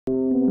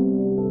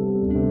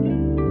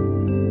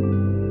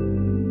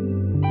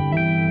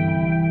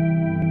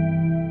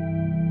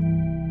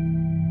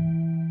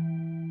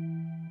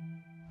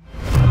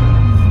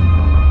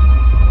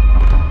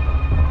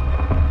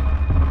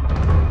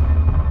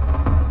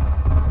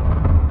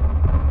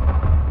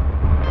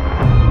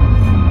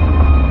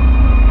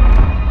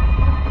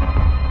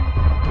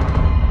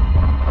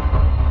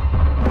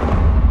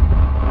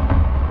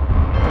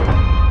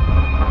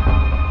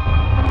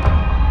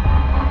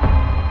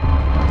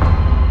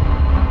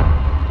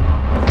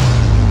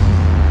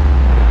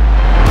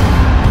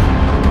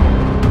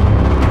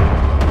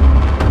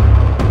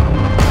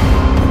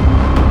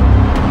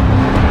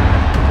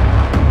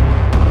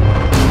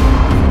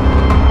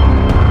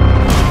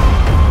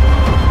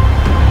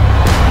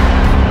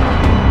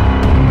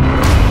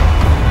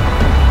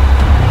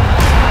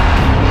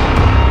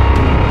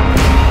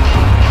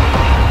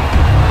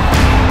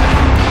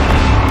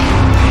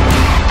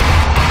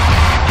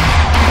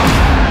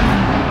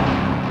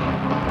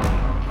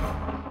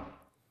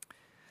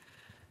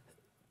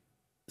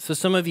So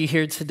some of you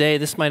here today,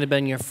 this might have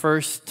been your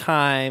first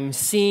time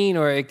seeing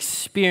or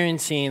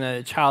experiencing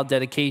a child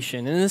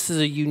dedication. And this is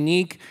a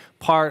unique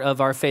part of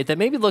our faith that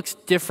maybe looks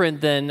different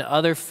than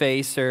other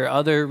faiths or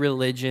other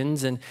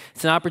religions. And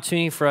it's an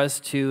opportunity for us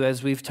to,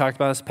 as we've talked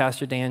about, as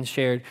Pastor Dan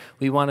shared,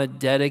 we want to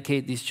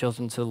dedicate these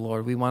children to the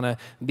Lord. We want to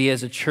be,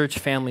 as a church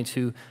family,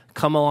 to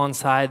come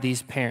alongside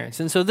these parents.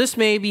 And so this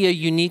may be a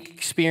unique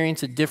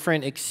experience, a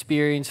different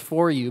experience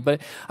for you.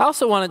 But I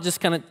also want to just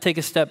kind of take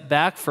a step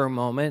back for a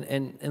moment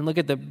and look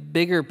at the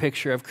bigger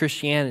picture of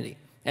Christianity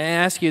and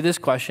ask you this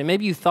question.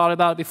 Maybe you thought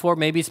about it before.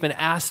 Maybe it's been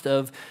asked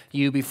of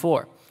you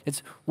before.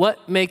 It's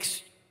what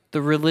makes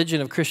the religion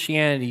of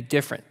Christianity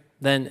different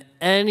than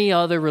any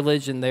other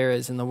religion there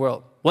is in the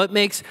world? What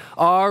makes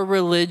our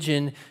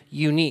religion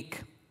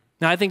unique?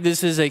 Now, I think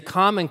this is a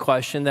common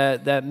question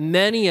that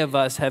many of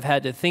us have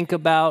had to think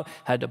about,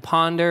 had to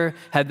ponder,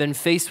 have been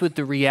faced with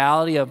the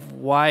reality of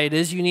why it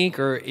is unique,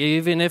 or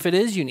even if it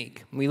is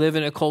unique. We live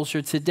in a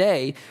culture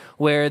today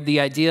where the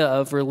idea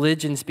of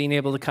religions being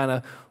able to kind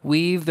of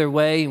weave their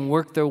way and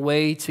work their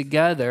way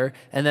together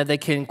and that they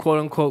can, quote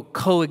unquote,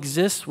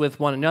 coexist with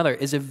one another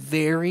is a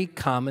very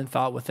common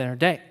thought within our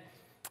day.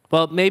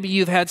 Well, maybe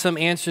you've had some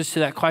answers to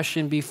that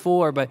question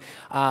before, but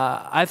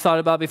I've thought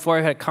about it before.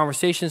 I've had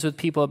conversations with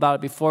people about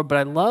it before, but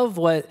I love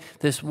what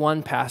this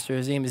one pastor,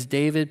 his name is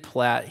David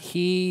Platt,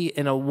 he,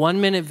 in a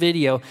 1-minute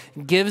video,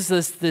 gives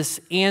us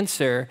this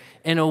answer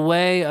in a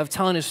way of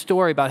telling a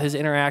story about his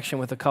interaction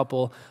with a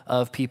couple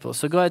of people.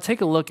 So go ahead,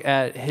 take a look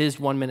at his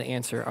 1-minute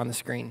answer on the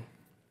screen.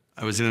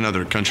 I was in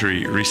another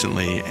country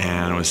recently,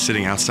 and I was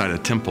sitting outside a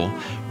temple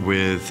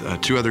with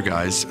two other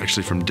guys,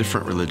 actually from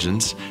different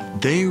religions.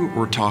 They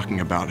were talking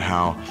about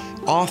how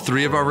all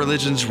three of our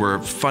religions were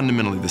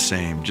fundamentally the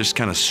same, just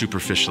kind of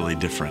superficially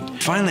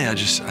different. Finally,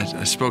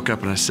 I spoke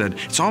up and I said,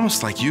 it's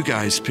almost like you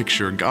guys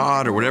picture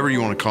God, or whatever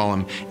you want to call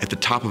him, at the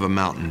top of a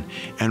mountain,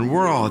 and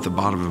we're all at the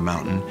bottom of a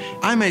mountain.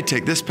 I may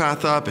take this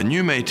path up, and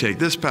you may take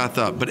this path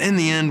up, but in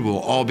the end, we'll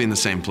all be in the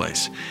same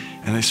place.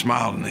 And they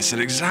smiled and they said,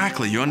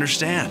 exactly, you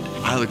understand.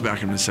 I looked back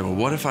at them and said, well,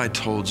 what if I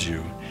told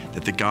you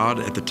that the God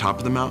at the top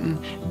of the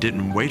mountain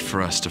didn't wait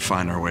for us to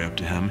find our way up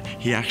to him?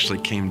 He actually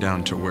came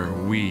down to where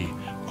we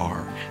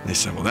are. And they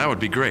said, well, that would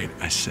be great.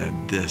 I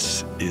said,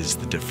 this is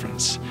the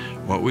difference.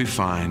 What we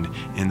find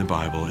in the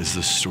Bible is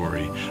the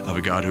story of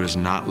a God who has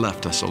not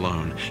left us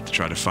alone to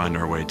try to find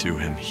our way to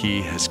him.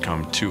 He has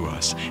come to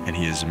us, and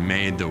he has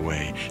made the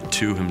way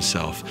to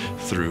himself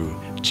through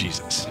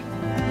Jesus.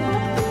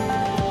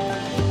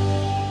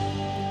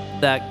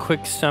 That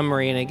quick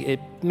summary, and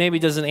it maybe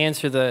doesn't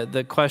answer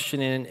the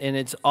question in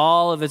its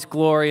all of its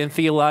glory and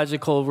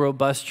theological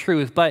robust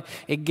truth, but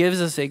it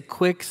gives us a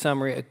quick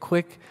summary, a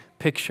quick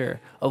picture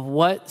of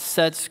what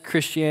sets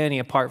Christianity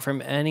apart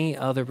from any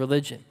other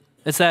religion.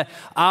 It's that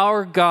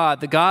our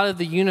God, the God of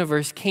the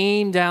universe,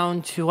 came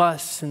down to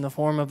us in the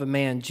form of a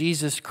man,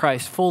 Jesus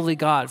Christ, fully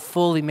God,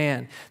 fully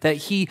man, that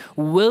he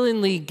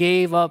willingly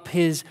gave up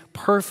his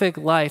perfect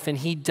life, and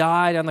he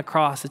died on the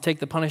cross to take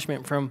the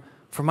punishment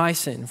for my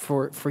sin,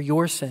 for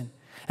your sin.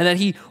 And that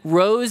he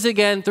rose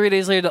again 3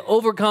 days later to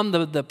overcome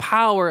the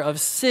power of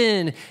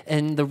sin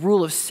and the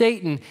rule of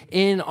Satan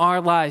in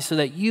our lives so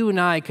that you and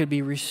I could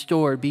be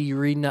restored, be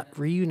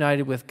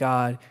reunited with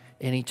God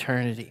in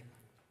eternity.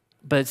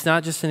 But it's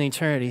not just in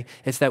eternity,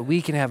 it's that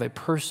we can have a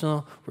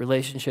personal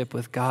relationship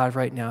with God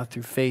right now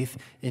through faith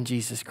in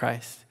Jesus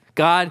Christ.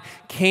 God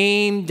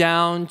came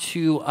down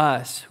to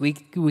us. We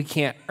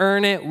can't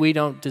earn it. We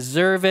don't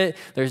deserve it.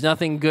 There's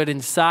nothing good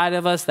inside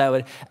of us that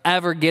would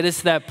ever get us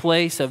to that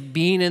place of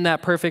being in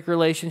that perfect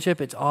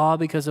relationship. It's all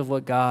because of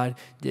what God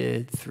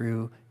did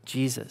through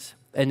Jesus.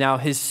 And now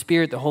his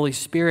Spirit, the Holy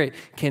Spirit,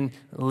 can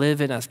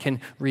live in us, can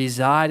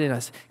reside in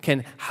us,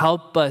 can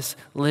help us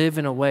live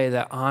in a way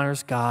that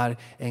honors God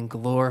and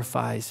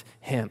glorifies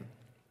him.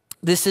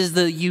 This is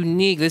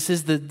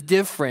the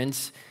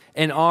difference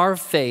in our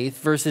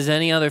faith versus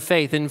any other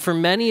faith. And for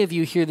many of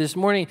you here this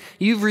morning,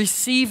 you've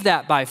received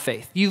that by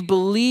faith. You've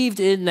believed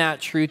in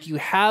that truth. You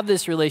have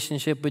this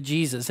relationship with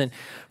Jesus. And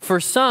for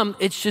some,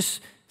 it's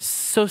just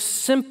so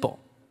simple.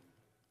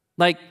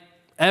 Like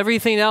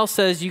everything else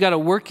says you got to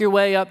work your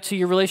way up to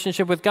your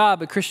relationship with God,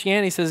 but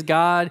Christianity says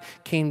God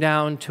came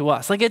down to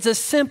us. Like it's a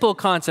simple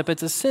concept.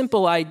 It's a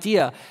simple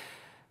idea.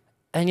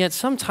 And yet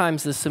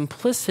sometimes the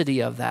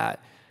simplicity of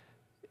that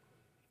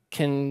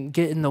can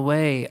get in the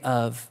way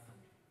of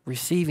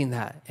receiving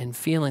that and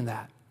feeling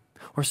that.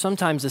 Or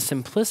sometimes the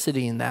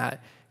simplicity in that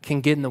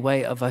can get in the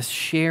way of us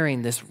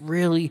sharing this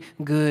really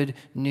good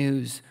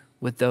news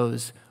with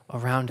those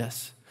around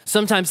us.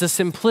 Sometimes the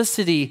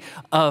simplicity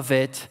of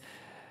it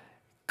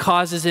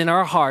causes in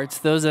our hearts,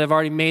 those that have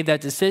already made that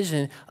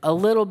decision, a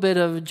little bit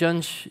of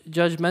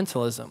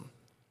judgmentalism,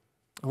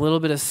 a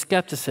little bit of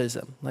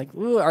skepticism. Like,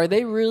 ooh, are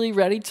they really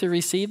ready to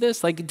receive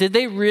this? Like, did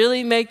they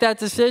really make that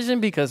decision?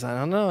 Because I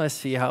don't know, I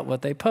see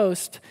what they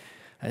post.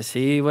 I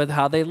see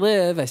how they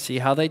live, I see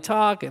how they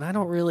talk, and I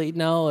don't really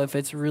know if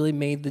it's really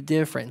made the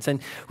difference.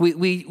 And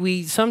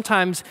we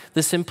sometimes,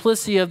 the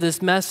simplicity of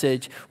this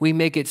message, we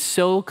make it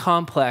so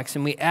complex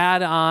and we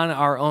add on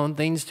our own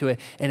things to it,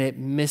 and it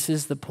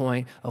misses the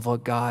point of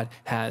what God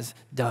has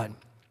done.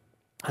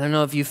 I don't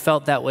know if you've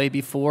felt that way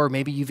before,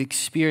 maybe you've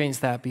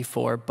experienced that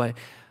before, but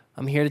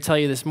I'm here to tell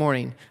you this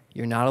morning,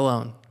 you're not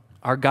alone.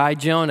 Our guy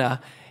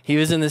Jonah, he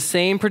was in the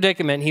same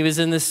predicament. He was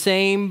in the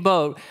same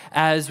boat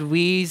as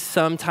we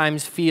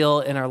sometimes feel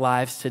in our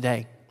lives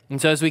today.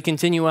 And so as we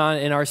continue on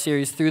in our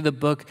series through the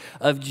book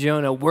of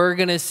Jonah, we're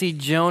going to see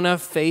Jonah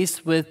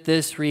faced with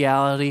this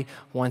reality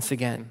once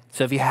again.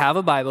 So if you have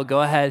a Bible,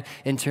 go ahead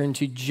and turn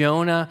to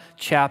Jonah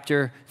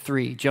chapter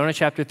 3. Jonah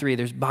chapter 3.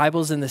 There's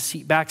Bibles in the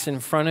seat backs in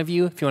front of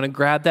you. If you want to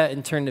grab that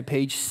and turn to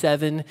page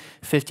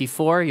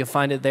 754, you'll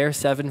find it there,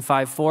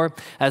 754.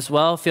 As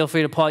well, feel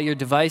free to pull out your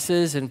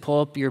devices and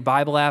pull up your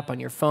Bible app on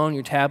your phone,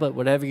 your tablet,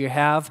 whatever you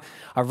have.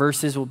 Our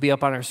verses will be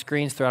up on our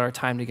screens throughout our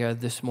time together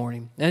this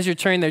morning. And as you're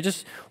turning there,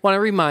 just want to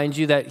remind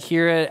you that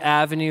here at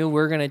Avenue,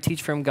 we're going to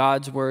teach from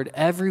God's Word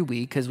every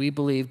week because we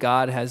believe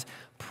God has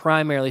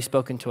primarily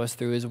spoken to us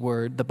through his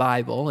word, the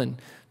Bible.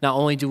 And not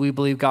only do we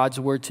believe God's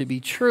word to be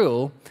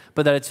true,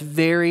 but that it's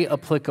very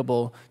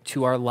applicable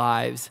to our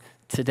lives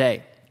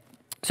today.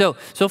 So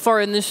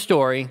far in this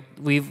story,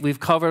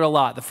 we've covered a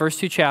lot. The first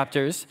two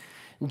chapters,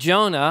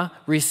 Jonah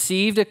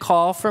received a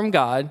call from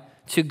God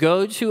to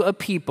go to a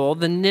people,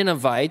 the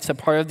Ninevites, a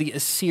part of the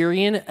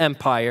Assyrian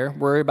Empire.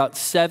 We're about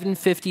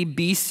 750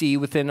 BC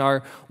within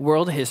our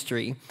world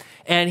history.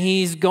 And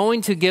he's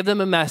going to give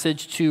them a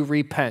message to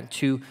repent,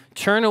 to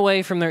turn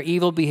away from their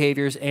evil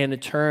behaviors and to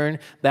turn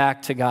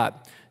back to God.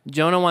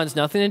 Jonah wants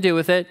nothing to do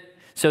with it,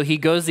 so he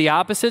goes the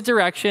opposite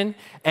direction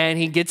and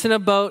he gets in a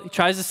boat, he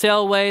tries to sail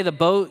away. The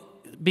boat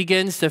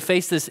begins to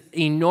face this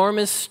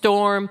enormous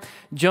storm.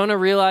 Jonah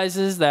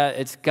realizes that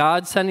it's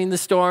God sending the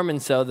storm, and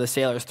so the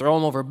sailors throw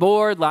him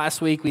overboard.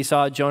 Last week we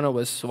saw Jonah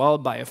was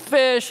swallowed by a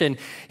fish, and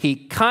he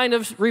kind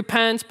of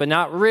repents, but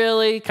not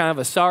really, kind of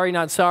a sorry,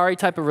 not sorry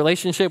type of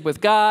relationship with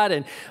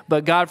God,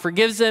 but God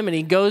forgives him, and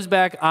he goes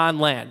back on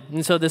land.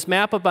 And so this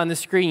map up on the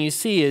screen you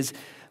see is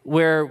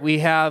where we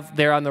have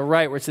there on the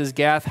right where it says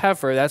Gath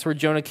Hefer. That's where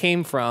Jonah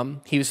came from.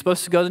 He was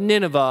supposed to go to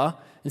Nineveh.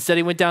 Instead,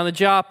 he went down to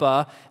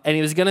Joppa, and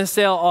he was going to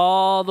sail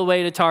all the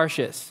way to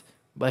Tarshish.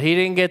 But he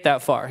didn't get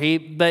that far. He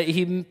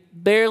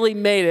barely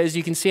made it, as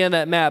you can see on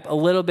that map, a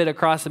little bit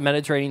across the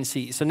Mediterranean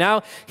Sea. So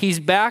now he's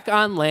back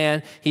on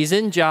land. He's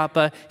in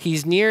Joppa.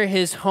 He's near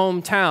his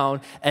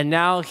hometown, and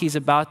now he's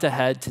about to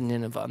head to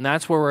Nineveh. And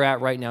that's where we're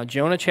at right now.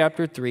 Jonah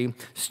chapter 3,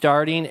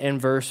 starting in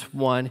verse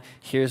 1.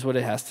 Here's what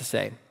it has to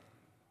say.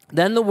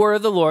 Then the word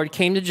of the Lord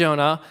came to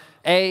Jonah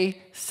a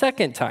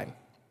second time.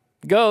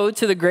 Go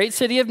to the great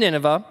city of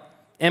Nineveh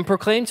and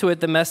proclaim to it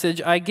the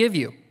message I give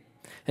you.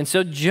 And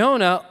so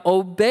Jonah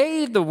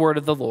obeyed the word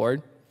of the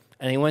Lord,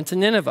 and he went to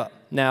Nineveh.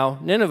 Now,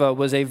 Nineveh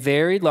was a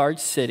very large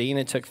city, and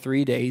it took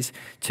 3 days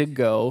to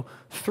go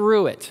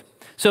through it.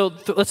 So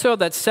let's throw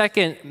that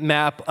second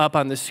map up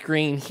on the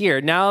screen here.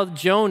 Now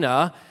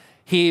Jonah,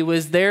 he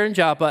was there in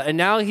Joppa, and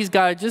now he's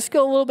got to just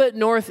go a little bit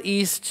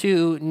northeast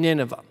to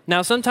Nineveh.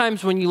 Now,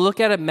 sometimes when you look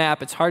at a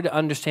map, it's hard to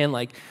understand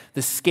like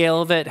the scale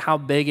of it, how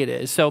big it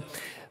is. So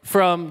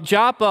from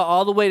Joppa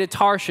all the way to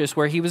Tarshish,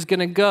 where he was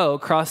going to go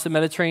across the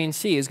Mediterranean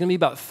Sea, is going to be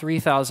about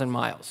 3,000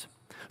 miles.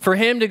 For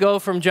him to go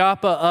from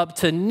Joppa up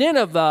to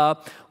Nineveh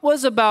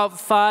was about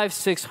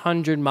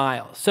 500-600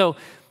 miles. So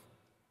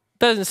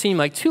doesn't seem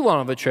like too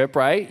long of a trip,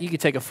 right? You could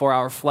take a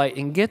 4-hour flight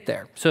and get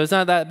there. So it's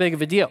not that big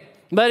of a deal.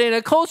 But in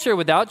a culture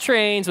without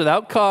trains,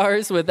 without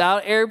cars,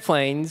 without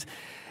airplanes,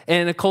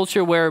 and in a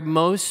culture where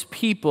most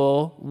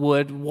people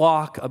would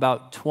walk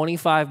about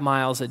 25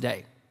 miles a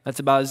day. That's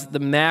about the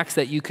max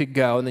that you could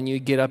go, and then you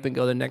get up and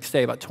go the next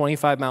day, about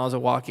 25 miles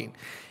of walking.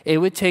 It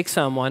would take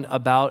someone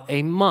about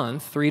a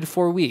month, 3 to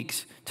 4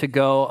 weeks, to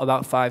go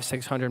about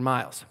 500-600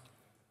 miles.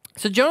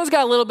 So Jonah's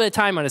got a little bit of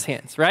time on his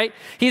hands, right?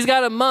 He's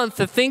got a month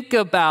to think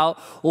about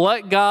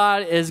what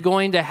God is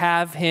going to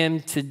have him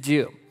to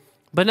do.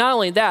 But not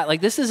only that, like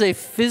this is a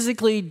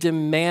physically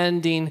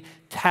demanding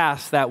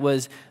task that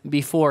was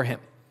before him.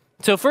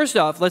 So first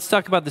off, let's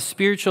talk about the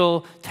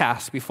spiritual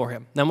task before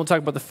him. Then we'll talk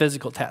about the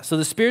physical task. So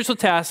the spiritual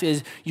task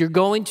is you're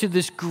going to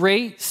this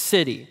great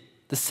city,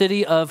 the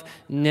city of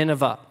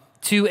Nineveh,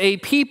 to a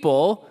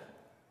people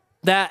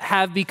that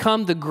have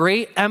become the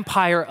great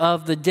empire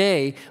of the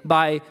day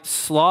by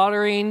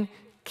slaughtering,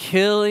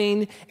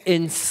 killing,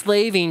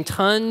 enslaving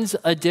tons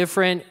of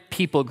different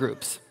people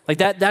groups. Like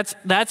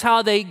that's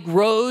how they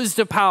rose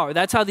to power.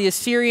 That's how the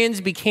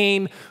Assyrians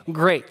became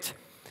great.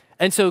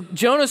 And so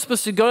Jonah's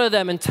supposed to go to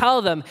them and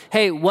tell them,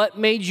 hey, what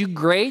made you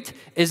great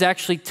is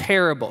actually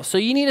terrible. So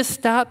you need to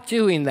stop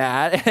doing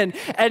that. And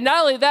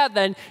not only that,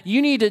 then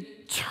you need to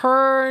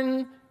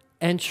turn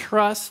and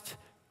trust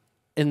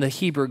in the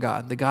Hebrew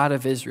God, the God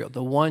of Israel,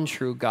 the one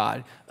true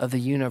God of the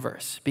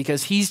universe,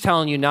 because he's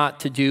telling you not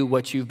to do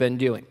what you've been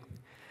doing.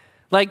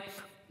 Like,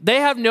 they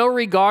have no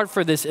regard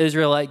for this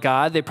Israelite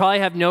God. They probably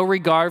have no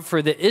regard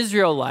for the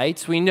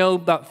Israelites. We know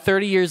about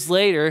 30 years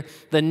later,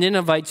 the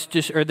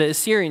Ninevites, or the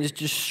Assyrians,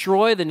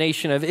 destroy the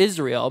nation of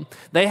Israel.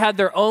 They had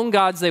their own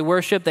gods they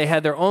worshiped. They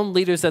had their own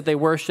leaders that they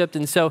worshiped.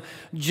 And so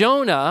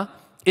Jonah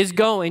is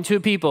going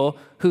to people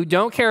who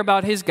don't care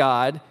about his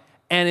God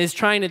and is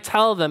trying to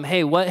tell them,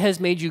 hey, what has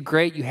made you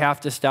great, you have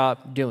to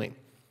stop doing.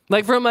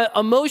 Like from an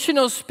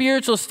emotional,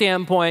 spiritual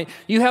standpoint,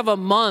 you have a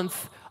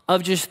month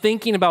of just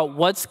thinking about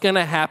what's going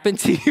to happen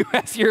to you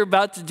as you're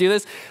about to do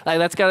this. Like,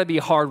 that's got to be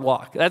a hard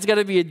walk. That's got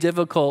to be a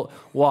difficult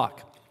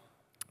walk.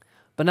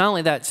 But not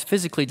only that, it's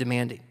physically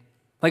demanding.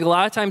 Like a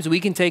lot of times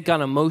we can take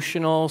on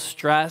emotional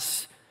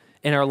stress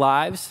in our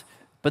lives,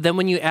 but then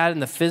when you add in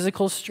the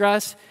physical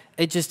stress,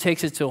 it just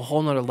takes it to a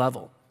whole nother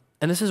level.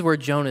 And this is where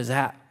Jonah's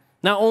at.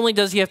 Not only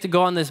does he have to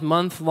go on this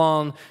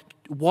month-long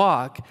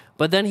walk,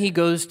 but then he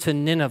goes to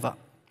Nineveh.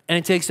 And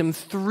it takes him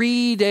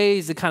 3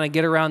 days to kind of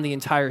get around the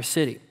entire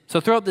city. So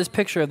throw up this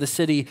picture of the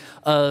city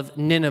of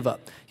Nineveh.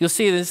 You'll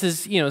see this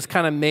is, it's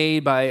kind of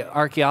made by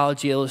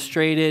Archaeology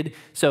Illustrated.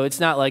 So it's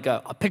not like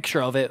a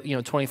picture of it,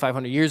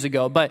 2,500 years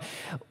ago. But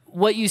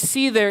what you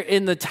see there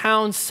in the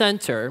town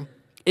center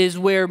is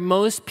where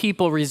most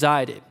people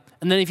resided.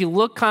 And then if you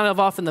look kind of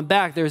off in the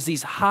back, there's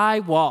these high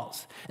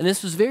walls. And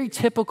this was very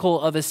typical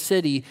of a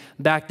city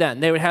back then.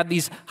 They would have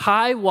these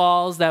high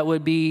walls that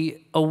would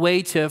be a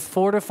way to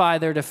fortify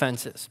their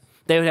defenses.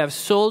 They would have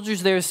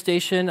soldiers there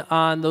stationed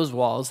on those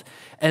walls,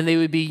 and they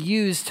would be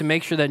used to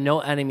make sure that no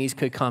enemies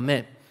could come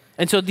in.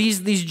 And so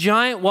these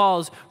giant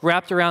walls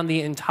wrapped around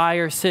the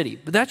entire city.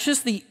 But that's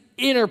just the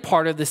inner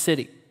part of the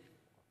city.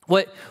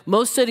 What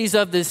most cities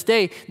of this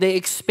day, they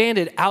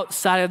expanded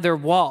outside of their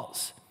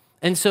walls.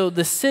 And so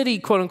the city,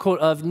 quote unquote,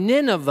 of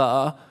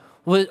Nineveh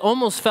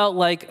almost felt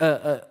like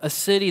a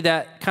city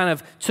that kind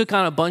of took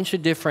on a bunch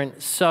of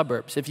different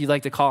suburbs, if you'd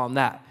like to call them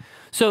that.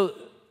 So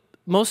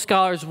most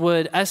scholars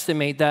would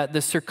estimate that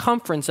the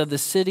circumference of the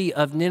city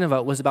of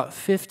Nineveh was about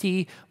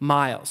 50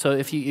 miles. So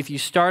if you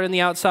start on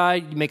the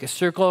outside, you make a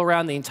circle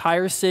around the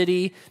entire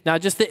city,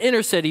 not just the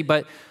inner city,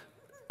 but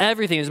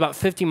everything is about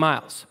 50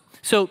 miles.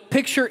 So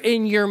picture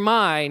in your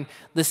mind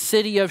the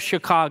city of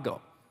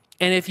Chicago.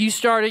 And if you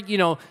started,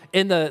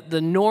 in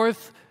the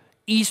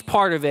northeast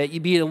part of it,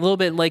 you'd be a little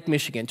bit in Lake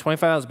Michigan,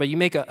 25 miles, but you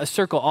make a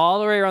circle all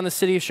the way around the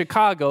city of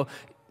Chicago.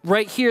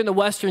 Right here in the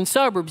western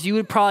suburbs, you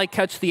would probably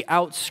catch the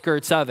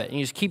outskirts of it. And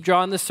you just keep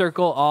drawing the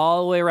circle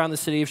all the way around the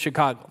city of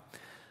Chicago.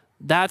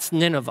 That's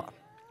Nineveh.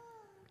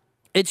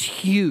 It's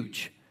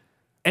huge.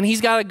 And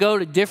he's got to go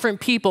to different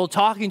people,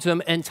 talking to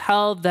them, and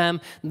tell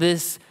them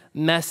this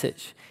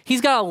message.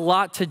 He's got a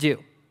lot to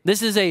do.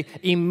 This is a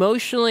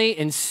emotionally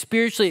and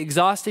spiritually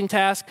exhausting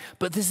task,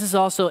 but this is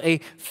also a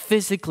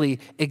physically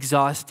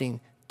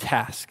exhausting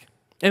task.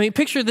 I mean,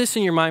 picture this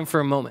in your mind for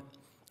a moment.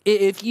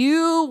 If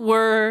you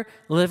were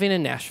living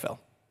in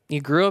Nashville,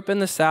 you grew up in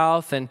the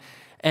South,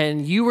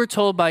 and you were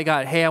told by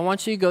God, hey, I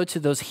want you to go to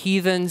those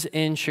heathens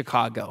in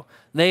Chicago.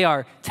 They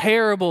are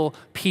terrible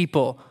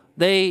people.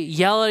 They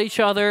yell at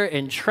each other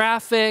in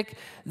traffic.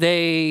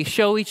 They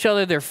show each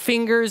other their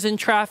fingers in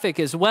traffic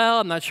as well.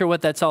 I'm not sure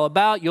what that's all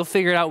about. You'll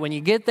figure it out when you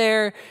get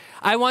there.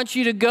 I want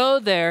you to go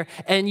there,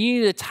 and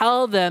you need to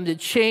tell them to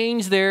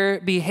change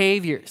their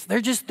behaviors.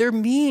 They're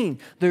mean.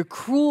 They're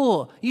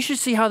cruel. You should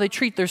see how they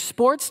treat their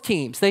sports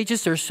teams. They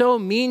just are so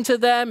mean to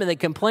them, and they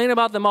complain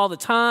about them all the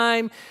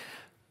time.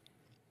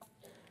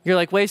 You're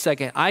like, wait a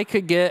second. I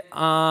could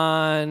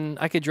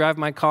drive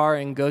my car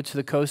and go to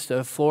the coast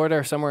of Florida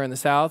or somewhere in the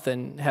South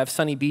and have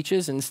sunny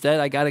beaches. Instead,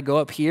 I got to go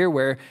up here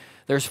where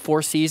there's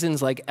 4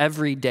 seasons like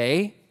every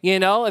day.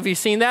 Have you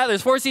seen that?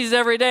 There's 4 seasons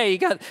every day. You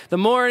got the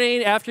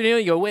morning, afternoon,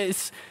 you go,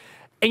 wait.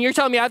 And you're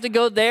telling me I have to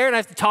go there and I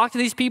have to talk to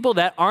these people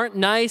that aren't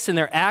nice and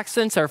their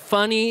accents are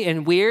funny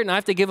and weird, and I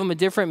have to give them a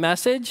different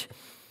message?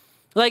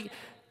 Like,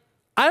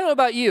 I don't know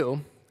about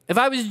you. If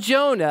I was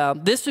Jonah,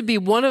 this would be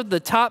one of the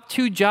top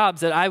 2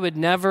 jobs that I would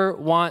never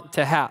want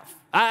to have.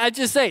 I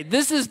just say,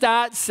 this does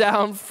not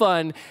sound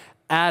fun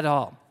at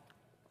all.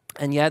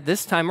 And yet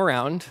this time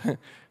around,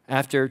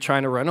 after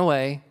trying to run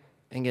away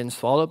and getting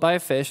swallowed up by a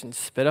fish and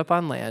spit up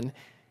on land,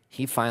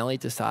 he finally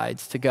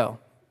decides to go.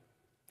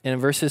 And in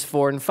verses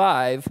 4 and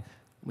 5,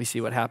 we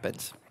see what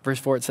happens. Verse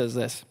 4, it says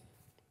this.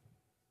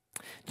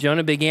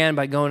 Jonah began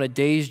by going a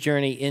day's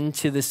journey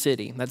into the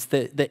city. That's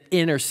the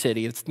inner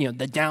city. It's, the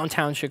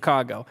downtown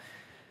Chicago,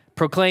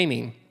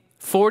 proclaiming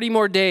 40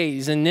 more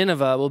days and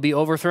Nineveh will be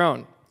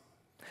overthrown.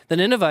 The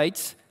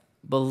Ninevites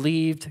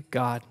believed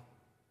God.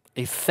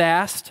 A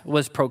fast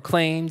was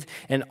proclaimed,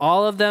 and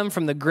all of them,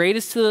 from the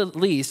greatest to the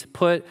least,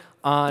 put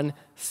on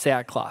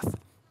sackcloth.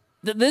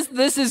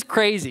 This is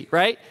crazy,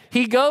 right?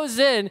 He goes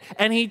in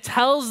and he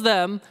tells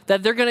them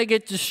that they're going to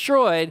get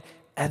destroyed,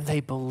 and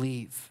they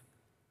believe.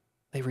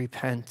 They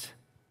repent.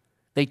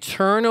 They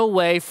turn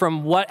away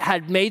from what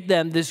had made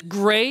them this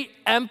great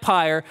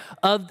empire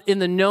in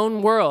the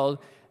known world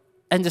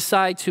and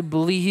decide to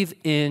believe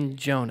in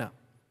Jonah.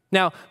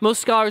 Now,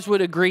 most scholars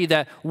would agree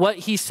that what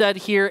he said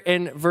here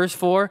in verse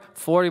 4,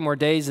 40 more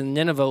days and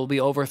Nineveh will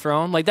be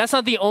overthrown. Like, that's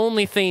not the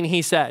only thing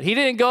he said. He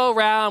didn't go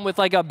around with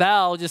like a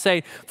bell just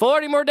saying,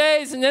 40 more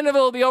days and Nineveh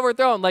will be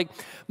overthrown. Like,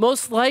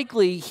 most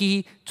likely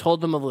he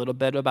told them a little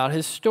bit about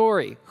his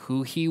story,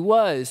 who he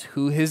was,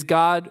 who his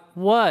God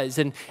was.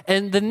 And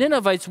the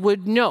Ninevites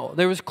would know.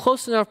 There was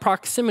close enough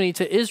proximity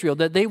to Israel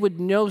that they would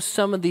know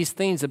some of these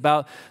things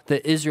about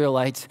the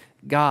Israelites'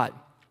 God.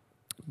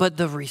 But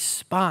the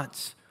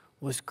response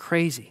was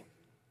crazy.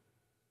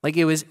 Like,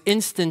 it was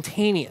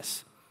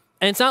instantaneous.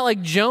 And it's not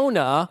like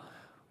Jonah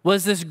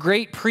was this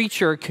great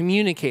preacher,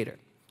 communicator.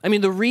 I mean,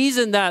 the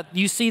reason that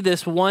you see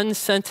this one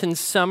sentence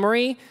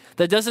summary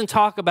that doesn't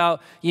talk about,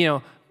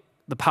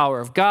 the power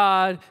of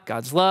God,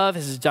 God's love,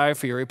 his desire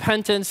for your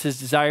repentance, his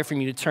desire for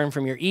you to turn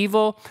from your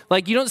evil.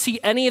 Like, you don't see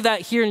any of that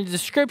here in the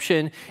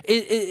description.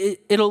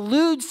 It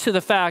alludes to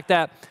the fact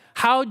that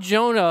how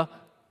Jonah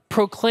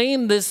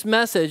proclaimed this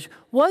message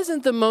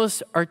wasn't the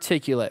most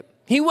articulate.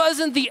 He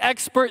wasn't the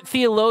expert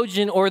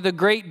theologian or the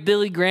great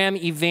Billy Graham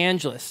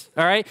evangelist,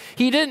 all right?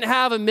 He didn't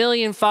have 1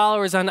 million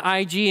followers on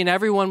IG and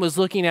everyone was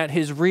looking at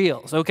his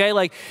reels, okay?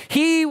 Like,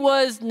 he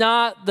was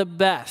not the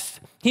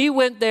best. He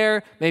went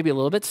there maybe a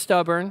little bit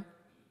stubborn,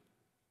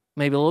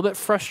 maybe a little bit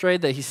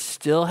frustrated that he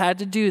still had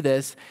to do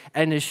this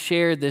and to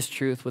share this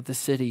truth with the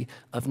city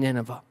of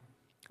Nineveh.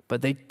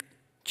 But they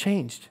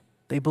changed.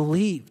 They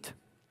believed.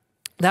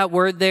 That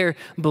word there,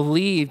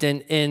 believed,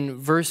 in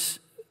verse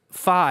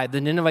 5,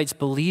 the Ninevites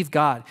believed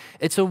God.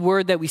 It's a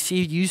word that we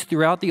see used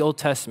throughout the Old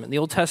Testament. The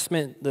Old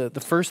Testament, the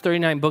first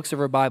 39 books of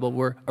our Bible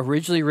were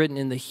originally written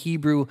in the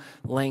Hebrew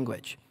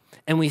language.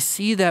 And we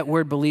see that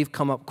word believe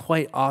come up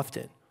quite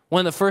often.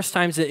 One of the first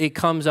times that it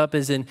comes up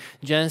is in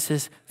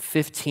Genesis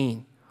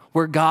 15,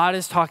 where God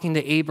is talking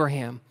to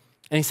Abraham.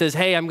 And he says,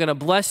 hey, I'm going to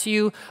bless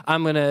you.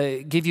 I'm going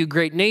to give you a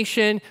great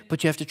nation,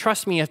 but you have to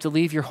trust me. You have to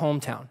leave your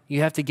hometown.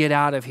 You have to get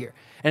out of here.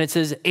 And it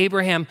says,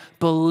 Abraham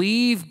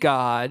believed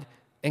God,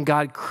 and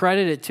God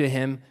credited it to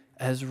him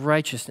as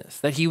righteousness,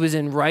 that he was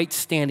in right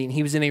standing.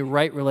 He was in a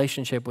right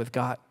relationship with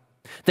God.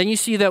 Then you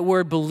see that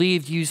word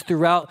believed used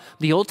throughout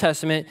the Old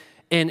Testament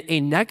in a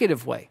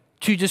negative way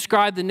to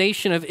describe the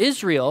nation of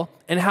Israel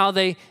and how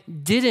they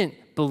didn't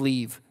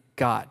believe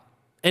God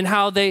and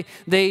how they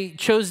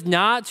chose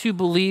not to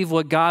believe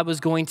what God was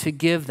going to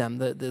give them,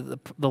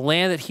 the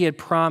land that he had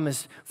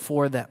promised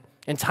for them.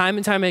 And time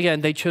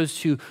again, they chose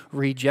to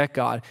reject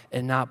God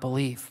and not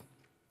believe.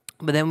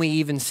 But then we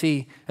even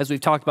see, as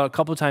we've talked about a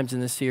couple times in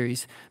this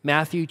series,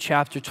 Matthew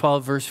chapter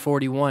 12, verse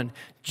 41,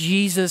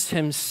 Jesus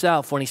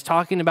himself, when he's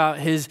talking about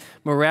his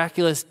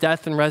miraculous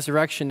death and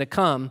resurrection to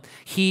come,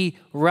 he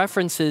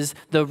references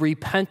the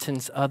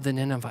repentance of the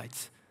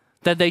Ninevites,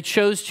 that they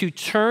chose to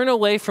turn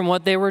away from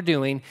what they were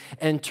doing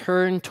and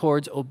turn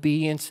towards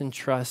obedience and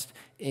trust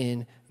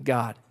in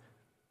God.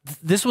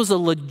 This was a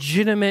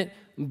legitimate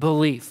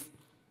belief.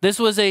 This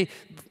was a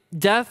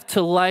death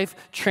to life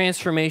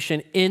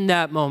transformation in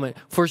that moment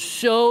for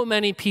so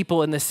many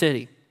people in the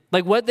city.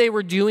 Like what they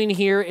were doing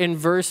here in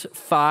verse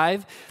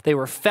 5, they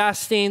were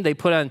fasting, they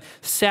put on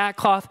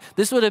sackcloth.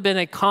 This would have been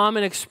a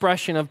common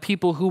expression of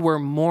people who were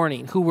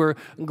mourning, who were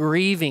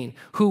grieving,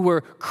 who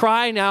were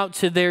crying out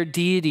to their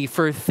deity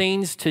for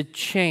things to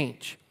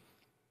change.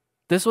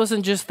 This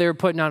wasn't just they were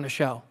putting on a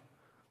show.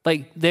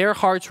 Like their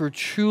hearts were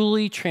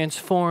truly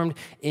transformed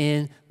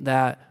in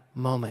that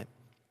moment.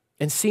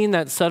 And seeing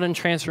that sudden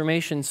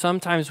transformation,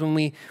 sometimes when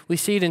we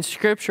see it in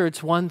Scripture,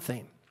 it's one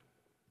thing.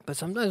 But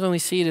sometimes when we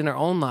see it in our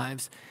own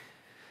lives,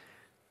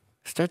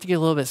 start to get a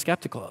little bit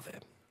skeptical of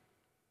it.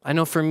 I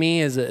know for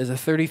me, as a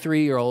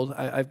 33-year-old,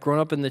 I've grown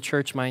up in the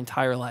church my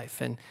entire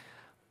life. And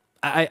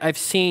I've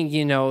seen,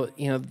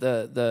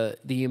 the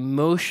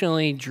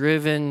emotionally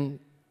driven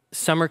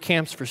summer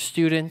camps for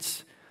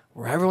students,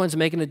 where everyone's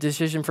making a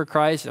decision for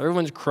Christ,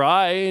 everyone's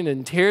crying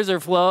and tears are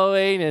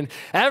flowing, and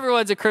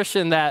everyone's a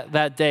Christian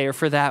that day or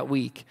for that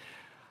week.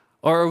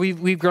 Or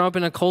we've grown up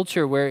in a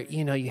culture where,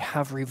 you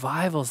have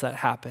revivals that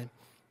happen,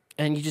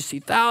 and you just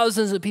see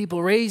thousands of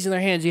people raising their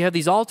hands. You have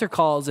these altar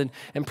calls, and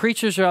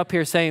preachers are up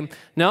here saying,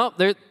 no,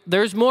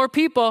 there's more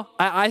people.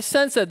 I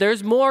sense that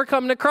there's more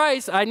coming to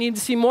Christ. I need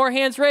to see more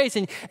hands raised.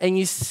 And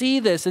you see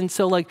this. And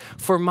so like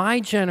for my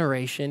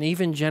generation,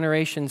 even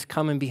generations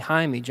coming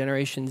behind me,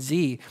 Generation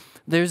Z,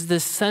 there's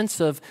this sense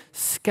of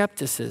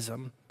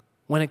skepticism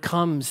when it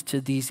comes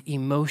to these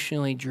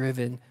emotionally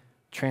driven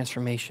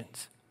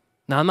transformations.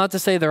 Now, I'm not to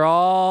say they're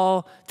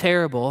all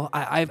terrible.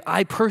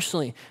 I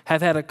personally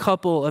have had a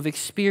couple of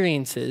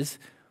experiences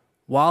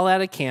while at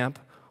a camp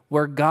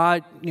where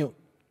God,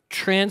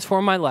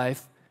 transformed my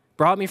life,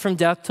 brought me from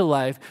death to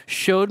life,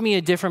 showed me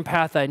a different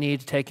path I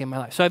needed to take in my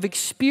life. So I've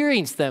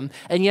experienced them,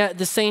 and yet at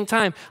the same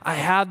time, I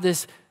have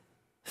this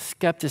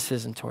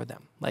skepticism toward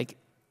them. Like,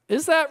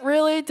 is that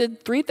really,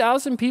 did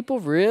 3,000 people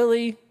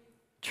really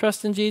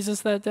trust in Jesus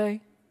that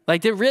day?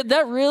 Like, did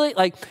that really,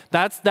 like,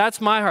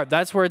 that's my heart.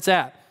 That's where it's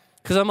at.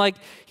 Because I'm like,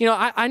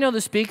 I know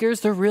the speakers,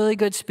 they're really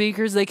good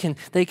speakers. They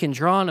can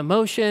draw on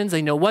emotions.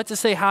 They know what to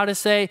say, how to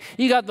say.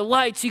 You got the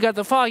lights, you got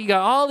the fog, you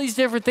got all these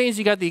different things.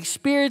 You got the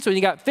experience when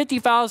you got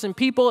 50,000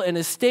 people in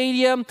a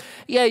stadium.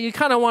 Yeah, you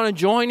kind of want to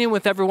join in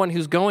with everyone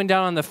who's going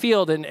down on the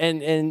field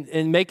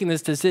and making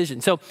this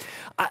decision. So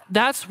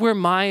that's where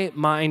my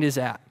mind is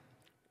at.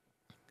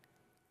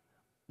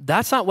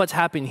 That's not what's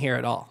happening here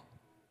at all.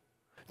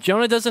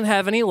 Jonah doesn't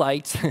have any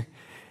lights.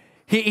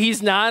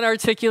 He's not an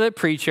articulate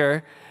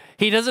preacher.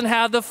 He doesn't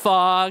have the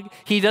fog.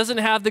 He doesn't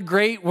have the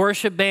great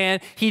worship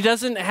band. He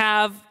doesn't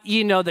have,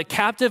 the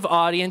captive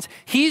audience.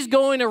 He's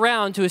going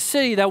around to a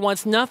city that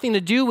wants nothing to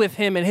do with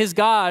him and his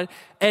God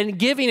and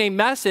giving a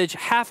message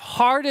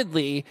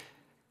half-heartedly,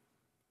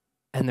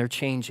 and they're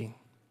changing.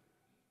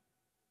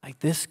 Like,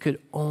 this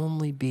could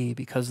only be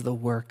because of the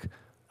work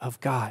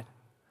of God,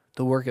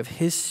 the work of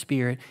his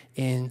Spirit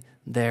in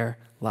their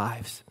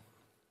lives.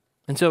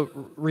 And so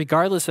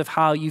regardless of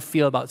how you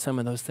feel about some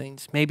of those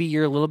things, maybe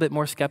you're a little bit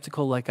more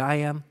skeptical like I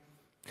am.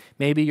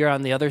 Maybe you're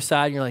on the other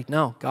side and you're like,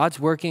 no, God's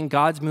working,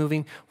 God's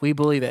moving, we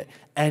believe it.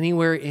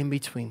 Anywhere in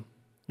between,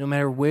 no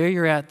matter where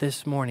you're at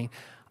this morning,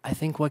 I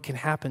think what can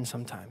happen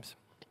sometimes,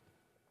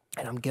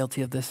 and I'm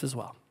guilty of this as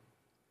well,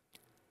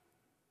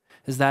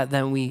 is that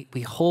then we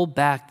hold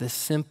back the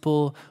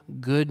simple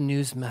good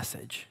news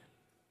message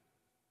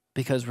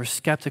because we're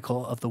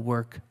skeptical of the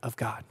work of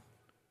God.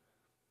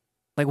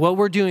 Like, what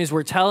we're doing is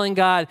we're telling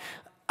God,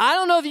 I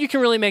don't know if you can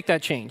really make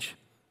that change.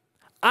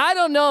 I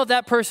don't know if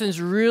that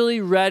person's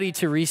really ready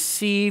to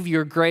receive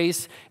your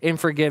grace and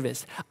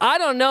forgiveness. I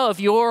don't know if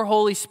your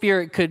Holy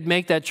Spirit could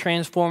make that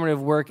transformative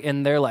work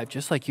in their life,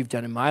 just like you've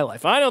done in my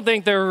life. I don't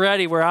think they're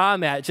ready where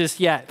I'm at just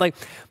yet. Like,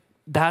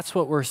 that's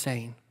what we're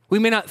saying. We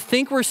may not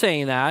think we're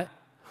saying that.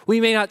 We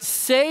may not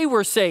say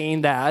we're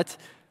saying that,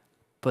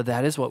 but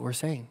that is what we're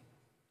saying.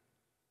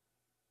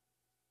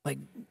 Like,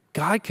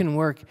 God can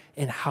work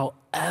in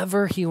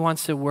however he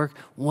wants to work,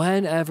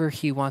 whenever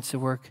he wants to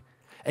work,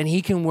 and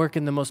he can work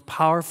in the most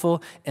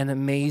powerful and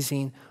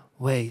amazing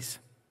ways.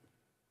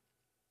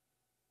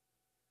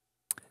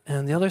 And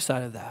on the other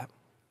side of that,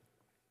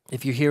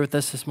 if you're here with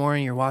us this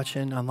morning, you're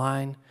watching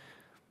online,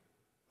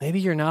 maybe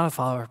you're not a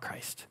follower of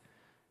Christ.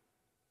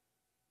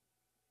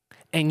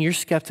 And you're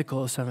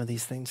skeptical of some of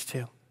these things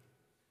too.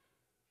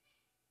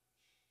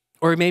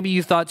 Or maybe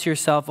you thought to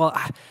yourself, well,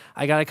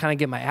 I got to kind of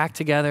get my act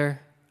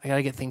together. I got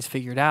to get things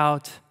figured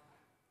out.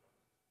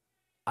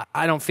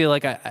 I don't feel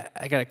like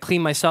I got to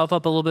clean myself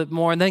up a little bit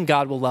more, and then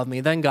God will love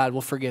me. Then God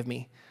will forgive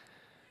me.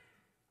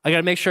 I got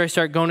to make sure I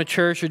start going to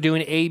church or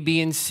doing A,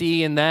 B, and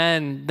C, and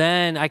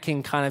then I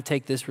can kind of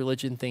take this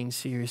religion thing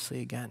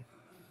seriously again.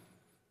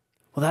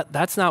 Well,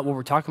 that's not what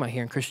we're talking about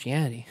here in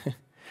Christianity.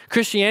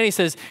 Christianity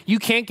says you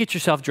can't get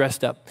yourself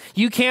dressed up.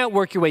 You can't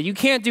work your way. You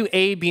can't do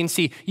A, B, and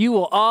C. You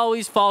will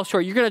always fall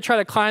short. You're going to try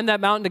to climb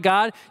that mountain to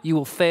God. You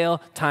will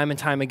fail time and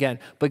time again.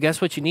 But guess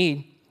what you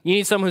need? You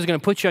need someone who's going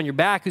to put you on your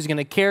back, who's going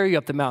to carry you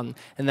up the mountain.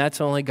 And that's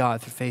only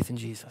God through faith in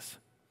Jesus.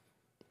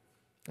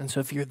 And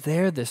so if you're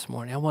there this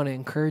morning, I want to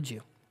encourage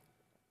you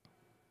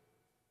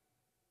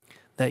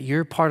that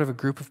you're part of a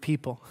group of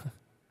people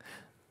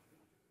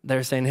that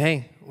are saying,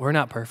 hey, we're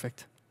not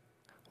perfect.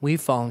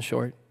 We've fallen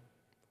short.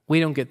 We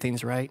don't get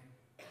things right.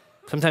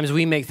 Sometimes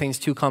we make things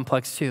too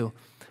complex too,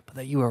 but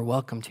that you are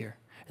welcomed here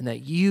and that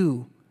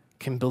you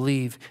can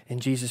believe in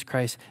Jesus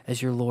Christ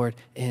as your Lord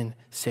and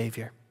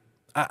Savior.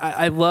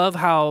 I love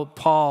how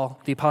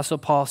the Apostle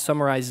Paul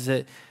summarizes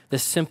it,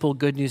 this simple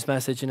good news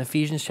message in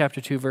Ephesians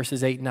chapter 2,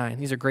 verses 8 and 9.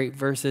 These are great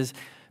verses.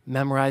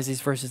 Memorize these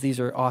verses. These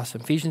are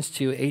awesome. Ephesians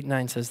 2, 8 and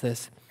 9 says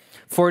this,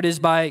 for it is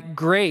by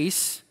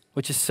grace,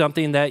 which is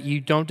something that you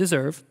don't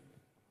deserve,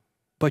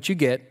 but you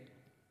get.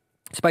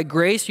 It's by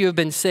grace you have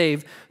been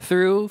saved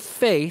through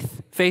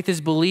faith. Faith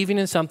is believing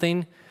in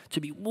something to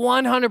be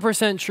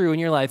 100% true in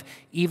your life,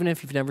 even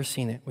if you've never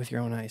seen it with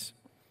your own eyes.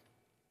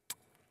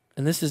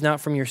 And this is not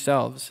from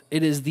yourselves.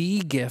 It is the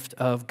gift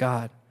of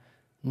God,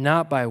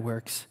 not by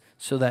works,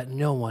 so that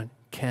no one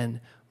can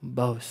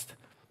boast.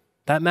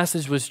 That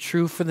message was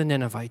true for the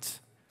Ninevites.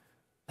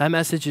 That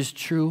message is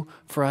true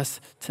for us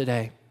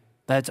today.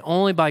 That it's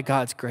only by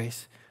God's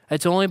grace,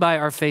 it's only by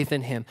our faith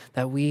in him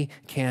that we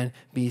can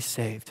be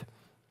saved.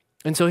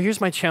 And so here's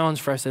my challenge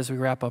for us as we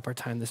wrap up our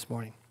time this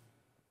morning,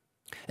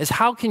 is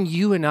how can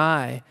you and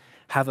I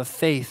have a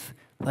faith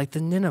like the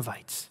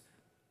Ninevites?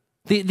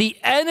 The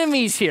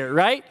enemies here,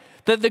 right?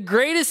 The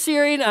great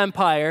Assyrian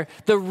Empire,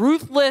 the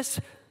ruthless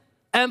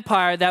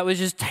empire that was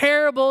just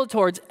terrible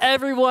towards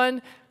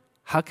everyone.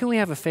 How can we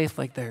have a faith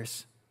like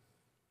theirs?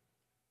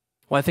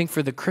 Well, I think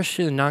for the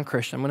Christian and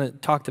non-Christian, I'm going to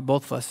talk to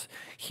both of us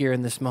here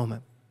in this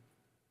moment.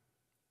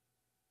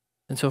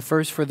 And so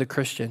first for the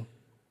Christian,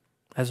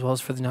 as well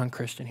as for the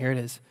non-Christian. Here it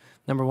is.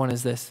 Number one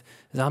is this,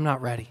 is I'm not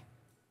ready.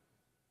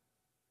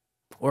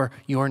 Or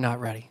you're not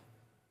ready.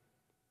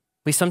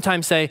 We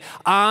sometimes say,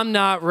 I'm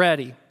not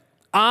ready.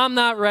 I'm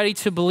not ready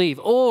to believe.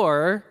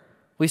 Or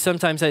we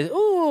sometimes say,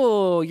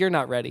 oh, you're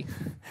not ready.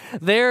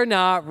 They're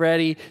not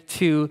ready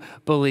to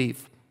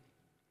believe.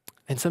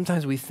 And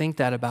sometimes we think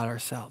that about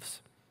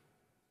ourselves.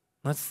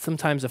 That's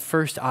sometimes the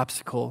first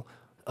obstacle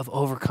of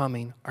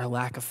overcoming our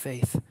lack of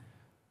faith.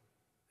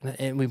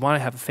 And we want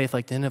to have a faith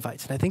like the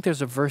Ninevites. And I think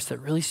there's a verse that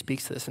really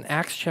speaks to this. In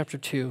Acts chapter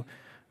 2,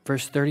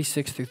 verse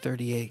 36 through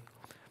 38.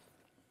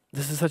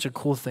 This is such a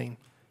cool thing.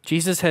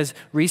 Jesus has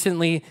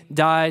recently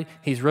died.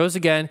 He's rose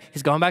again.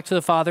 He's gone back to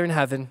the Father in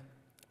heaven.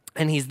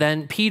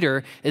 And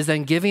Peter is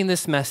then giving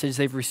this message.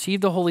 They've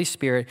received the Holy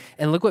Spirit.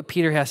 And look what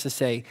Peter has to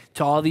say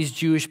to all these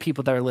Jewish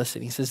people that are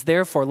listening. He says,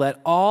 therefore, let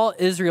all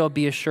Israel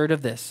be assured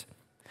of this.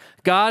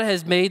 God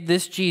has made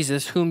this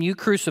Jesus, whom you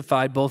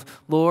crucified,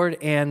 both Lord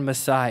and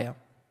Messiah.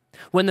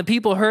 When the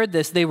people heard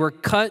this, they were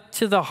cut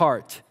to the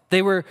heart.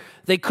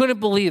 They couldn't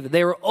believe it.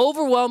 They were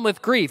overwhelmed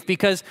with grief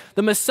because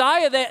the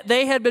Messiah that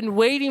they had been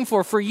waiting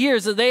for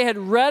years, that they had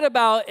read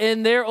about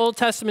in their Old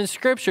Testament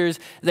scriptures,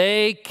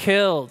 they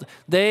killed.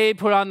 They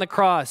put on the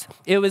cross.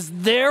 It was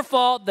their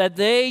fault that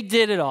they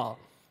did it all.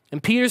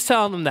 And Peter's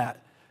telling them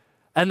that.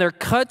 And they're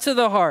cut to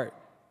the heart.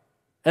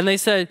 And they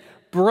said,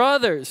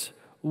 brothers,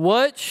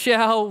 what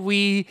shall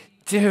we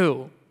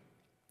do?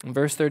 In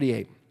verse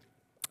 38,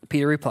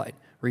 Peter replied,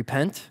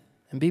 repent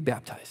and be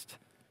baptized,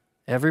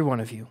 every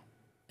one of you,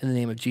 in the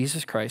name of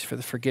Jesus Christ for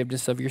the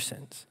forgiveness of your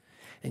sins,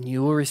 and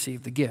you will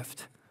receive the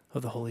gift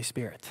of the Holy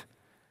Spirit.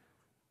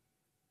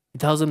 He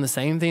tells them the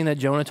same thing that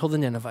Jonah told the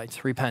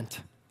Ninevites, repent,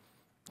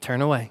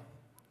 turn away,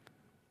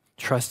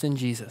 trust in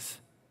Jesus.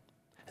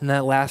 And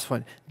that last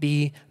one,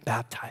 be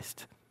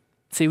baptized.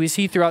 See, we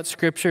see throughout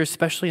Scripture,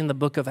 especially in the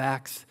book of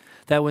Acts,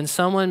 that when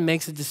someone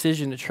makes a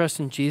decision to trust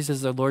in Jesus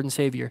as their Lord and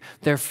Savior,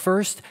 their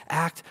first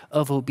act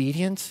of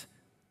obedience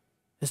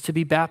is to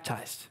be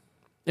baptized.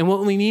 And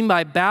what we mean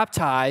by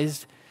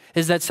baptized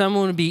is that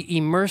someone would be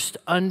immersed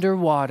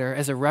underwater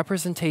as a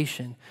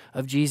representation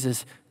of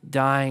Jesus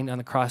dying on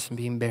the cross and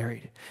being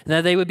buried. And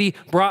that they would be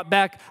brought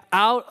back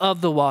out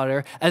of the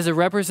water as a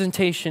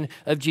representation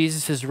of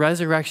Jesus'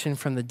 resurrection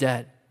from the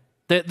dead.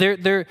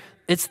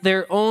 It's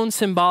their own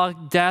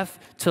symbolic death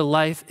to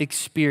life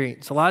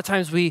experience. A lot of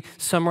times we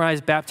summarize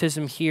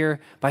baptism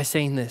here by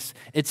saying this.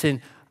 It's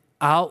an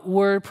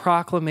outward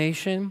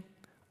proclamation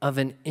of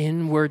an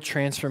inward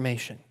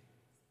transformation.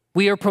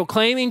 We are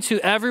proclaiming to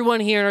everyone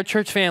here in our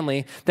church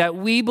family that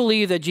we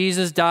believe that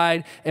Jesus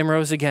died and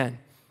rose again.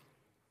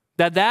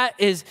 That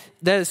is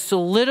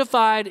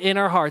solidified in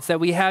our hearts, that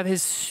we have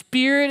his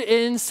Spirit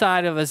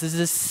inside of us as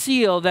a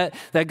seal that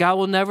God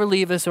will never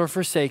leave us or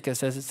forsake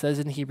us, as it says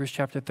in Hebrews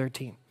chapter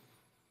 13.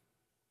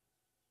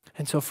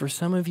 And so for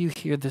some of you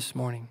here this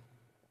morning,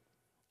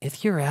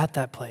 if you're at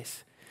that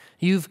place,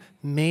 you've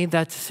made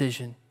that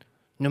decision,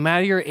 no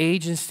matter your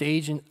age and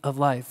stage of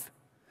life,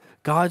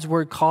 God's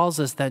word calls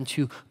us then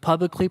to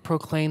publicly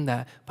proclaim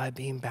that by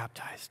being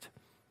baptized.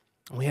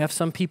 We have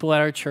some people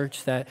at our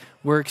church that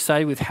we're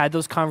excited. We've had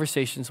those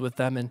conversations with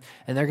them, and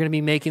they're going to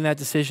be making that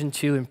decision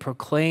too and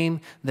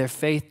proclaim their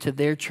faith to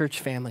their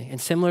church family.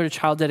 And similar to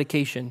child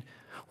dedication,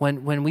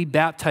 when we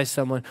baptize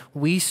someone,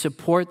 we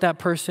support that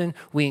person.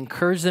 We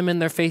encourage them in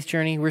their faith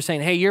journey. We're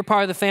saying, hey, you're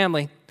part of the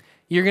family.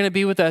 You're going to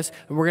be with us,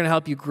 and we're going to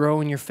help you grow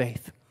in your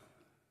faith.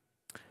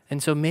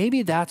 And so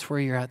maybe that's where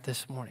you're at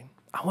this morning.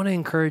 I want to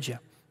encourage you.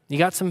 You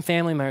got some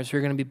family members who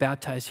are going to be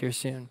baptized here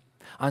soon.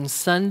 On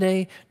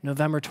Sunday,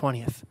 November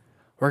 20th,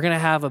 we're going to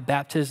have a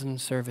baptism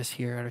service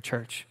here at our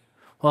church.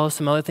 Well,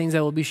 some other things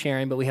that we'll be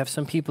sharing, but we have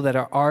some people that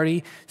are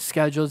already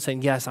scheduled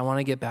saying, yes, I want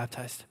to get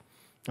baptized.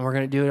 And we're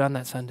going to do it on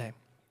that Sunday.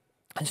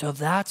 And so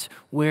that's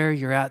where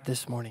you're at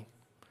this morning.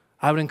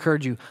 I would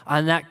encourage you,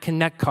 on that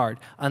Connect card,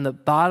 on the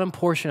bottom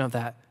portion of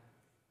that,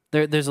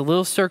 there's a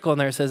little circle in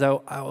there that says,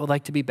 I would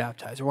like to be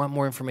baptized or want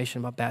more information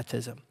about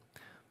baptism.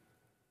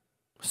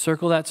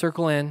 Circle that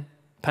circle in,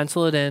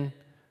 pencil it in,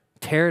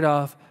 tear it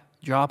off,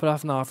 drop it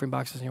off in the offering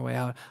boxes on your way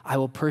out. I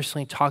will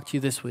personally talk to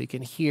you this week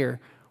and hear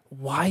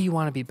why you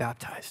want to be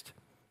baptized.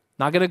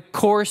 I'm not going to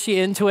coerce you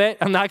into it.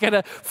 I'm not going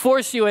to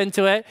force you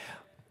into it.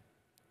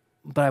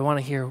 But I want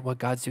to hear what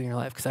God's doing in your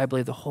life because I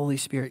believe the Holy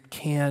Spirit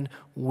can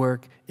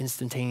work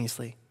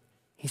instantaneously.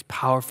 He's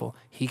powerful.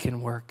 He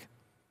can work.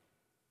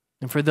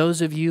 And for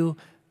those of you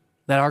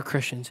that are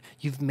Christians,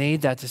 you've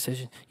made that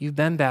decision. You've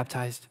been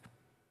baptized.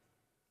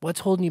 What's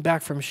holding you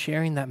back from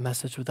sharing that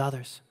message with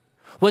others?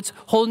 What's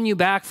holding you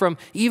back from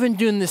even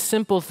doing this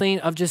simple thing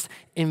of just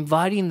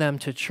inviting them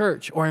to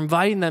church or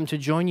inviting them to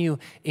join you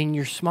in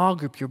your small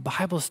group, your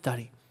Bible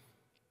study?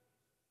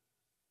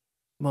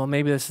 Well,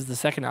 maybe this is the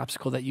second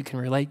obstacle that you can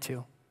relate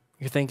to.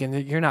 You're thinking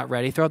that you're not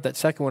ready. Throw that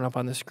second one up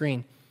on the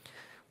screen.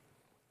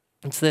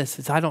 It's this.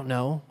 It's I don't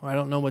know, or I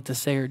don't know what to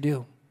say or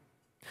do.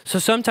 So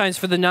sometimes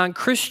for the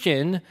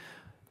non-Christian,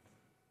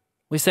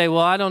 we say,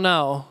 well, I don't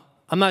know.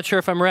 I'm not sure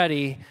if I'm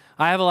ready.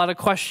 I have a lot of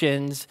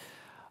questions.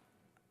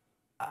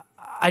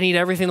 I need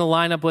everything to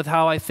line up with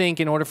how I think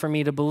in order for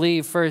me to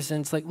believe first.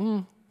 And it's like,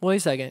 wait a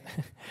second.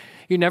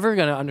 You're never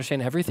going to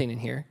understand everything in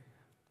here.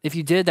 If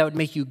you did, that would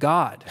make you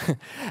God.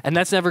 And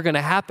that's never going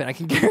to happen. I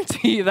can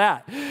guarantee you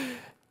that.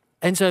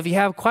 And so if you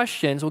have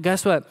questions, well,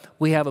 guess what?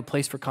 We have a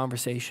place for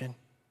conversation.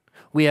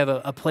 We have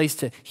a place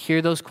to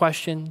hear those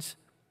questions,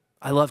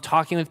 I love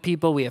talking with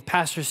people. We have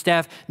pastor,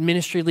 staff,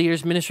 ministry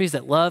leaders, ministries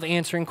that love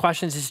answering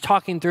questions, just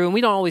talking through, and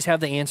we don't always have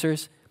the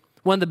answers.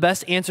 One of the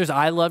best answers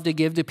I love to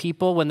give to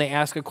people when they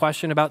ask a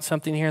question about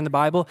something here in the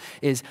Bible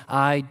is,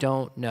 I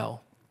don't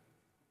know.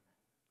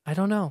 I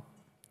don't know.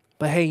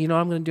 But hey, you know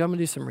what I'm going to do? I'm going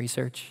to do some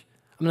research.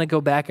 I'm going to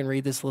go back and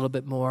read this a little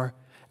bit more.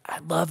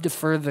 I'd love to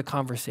further the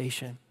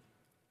conversation.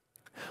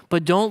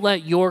 But don't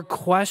let your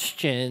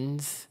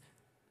questions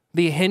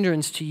be a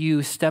hindrance to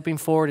you stepping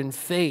forward in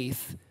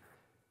faith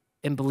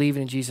and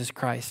believing in Jesus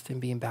Christ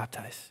and being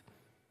baptized.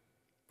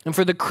 And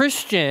for the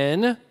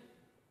Christian,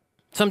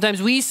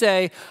 sometimes we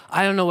say,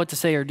 I don't know what to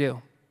say or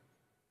do.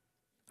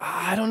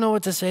 I don't know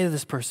what to say to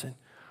this person.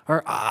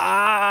 Or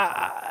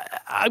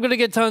I'm going to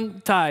get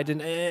tongue-tied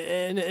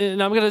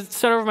and I'm going to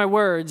start over my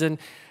words and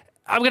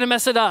I'm going to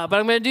mess it up. And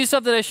I'm going to do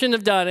something I shouldn't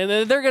have done.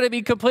 And they're going to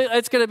be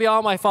it's going to be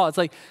all my fault. It's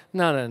like,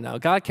 no.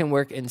 God can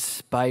work in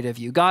spite of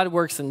you. God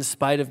works in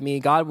spite of me.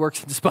 God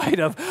works in spite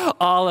of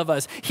all of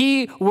us.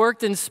 He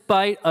worked in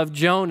spite of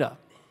Jonah.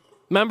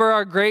 Remember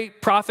our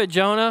great prophet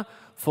Jonah?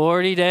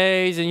 40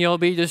 days and you'll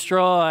be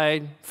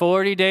destroyed.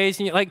 40 days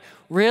and like,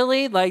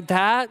 really? Like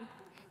that's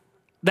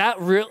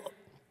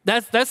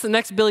the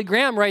next Billy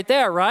Graham right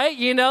there, right?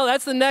 You know,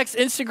 that's the next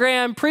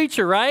Instagram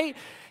preacher, right?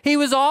 He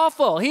was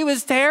awful. He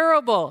was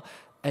terrible.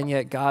 And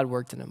yet God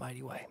worked in a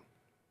mighty way.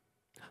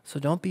 So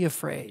don't be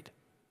afraid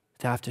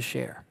to have to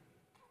share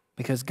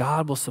because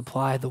God will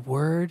supply the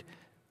word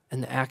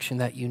and the action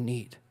that you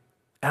need.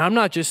 And I'm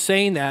not just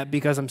saying that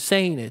because I'm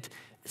saying it.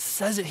 It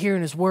says it here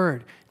in his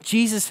word.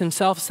 Jesus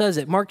himself says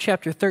it. Mark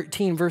chapter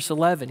 13, verse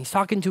 11. He's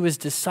talking to his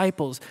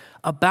disciples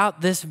about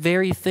this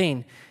very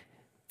thing.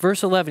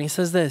 Verse 11, he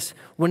says this,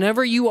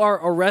 whenever you are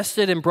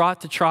arrested and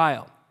brought to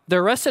trial,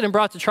 they're arrested and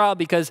brought to trial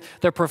because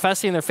they're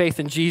professing their faith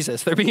in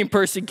Jesus. They're being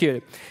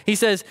persecuted. He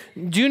says,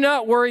 do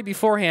not worry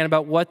beforehand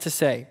about what to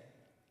say.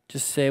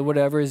 Just say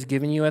whatever is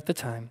given you at the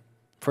time.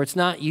 For it's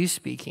not you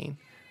speaking,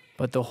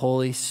 but the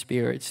Holy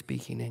Spirit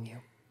speaking in you.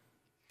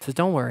 He says,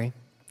 don't worry.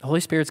 The Holy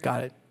Spirit's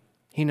got it.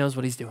 He knows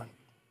what he's doing.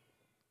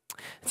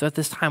 So at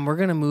this time, we're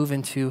going to move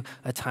into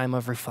a time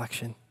of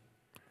reflection.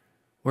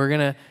 We're going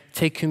to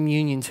take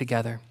communion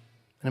together.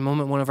 In a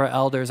moment, one of our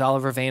elders,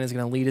 Oliver Van, is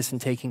going to lead us in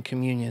taking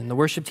communion. The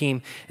worship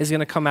team is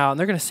going to come out, and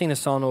they're going to sing a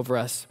song over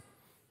us.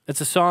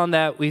 It's a song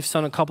that we've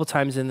sung a couple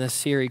times in this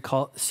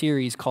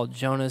series called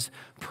Jonah's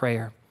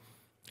Prayer.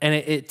 And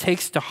it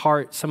takes to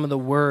heart some of the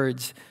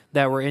words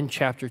that were in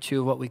chapter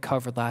 2 of what we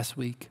covered last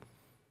week.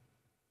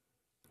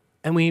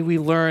 And we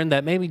learned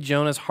that maybe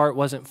Jonah's heart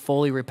wasn't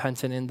fully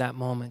repentant in that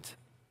moment.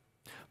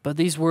 But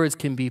these words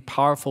can be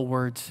powerful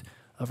words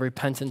of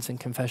repentance and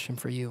confession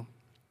for you.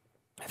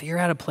 If you're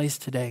at a place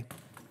today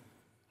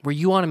where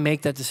you want to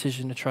make that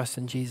decision to trust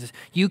in Jesus,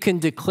 you can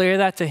declare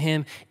that to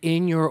him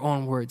in your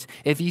own words.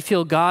 If you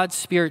feel God's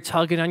Spirit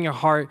tugging on your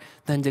heart,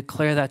 then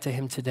declare that to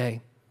him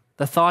today.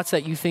 The thoughts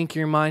that you think in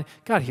your mind,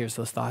 God hears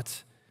those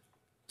thoughts.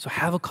 So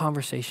have a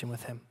conversation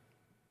with him.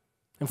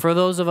 And for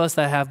those of us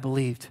that have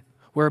believed,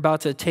 we're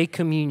about to take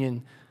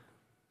communion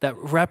that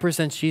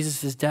represents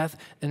Jesus' death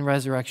and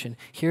resurrection.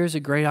 Here's a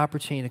great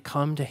opportunity to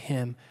come to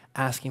him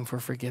asking for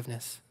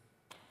forgiveness.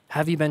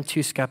 Have you been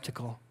too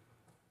skeptical?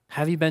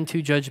 Have you been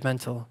too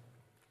judgmental?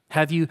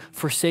 Have you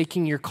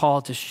forsaken your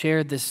call to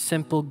share this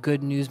simple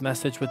good news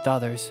message with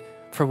others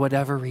for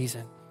whatever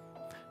reason?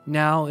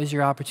 Now is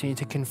your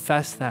opportunity to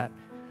confess that,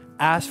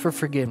 ask for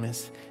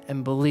forgiveness,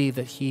 and believe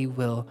that he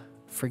will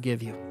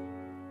forgive you.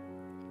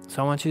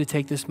 So I want you to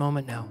take this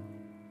moment now.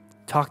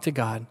 Talk to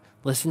God.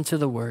 Listen to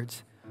the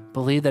words.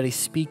 Believe that he's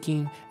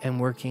speaking and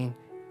working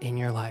in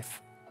your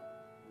life.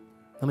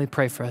 Let me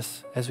pray for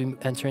us as we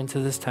enter into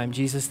this time.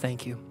 Jesus,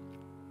 thank you.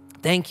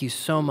 Thank you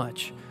so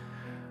much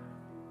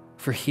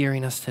for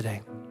hearing us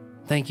today.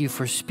 Thank you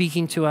for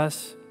speaking to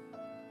us.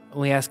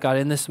 We ask God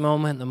in this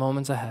moment, the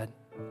moments ahead,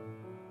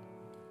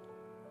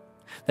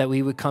 that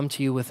we would come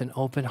to you with an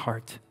open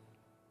heart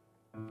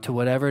to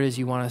whatever it is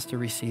you want us to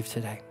receive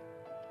today.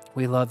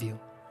 We love you,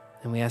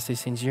 and we ask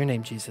these things in your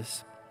name,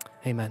 Jesus.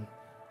 Amen.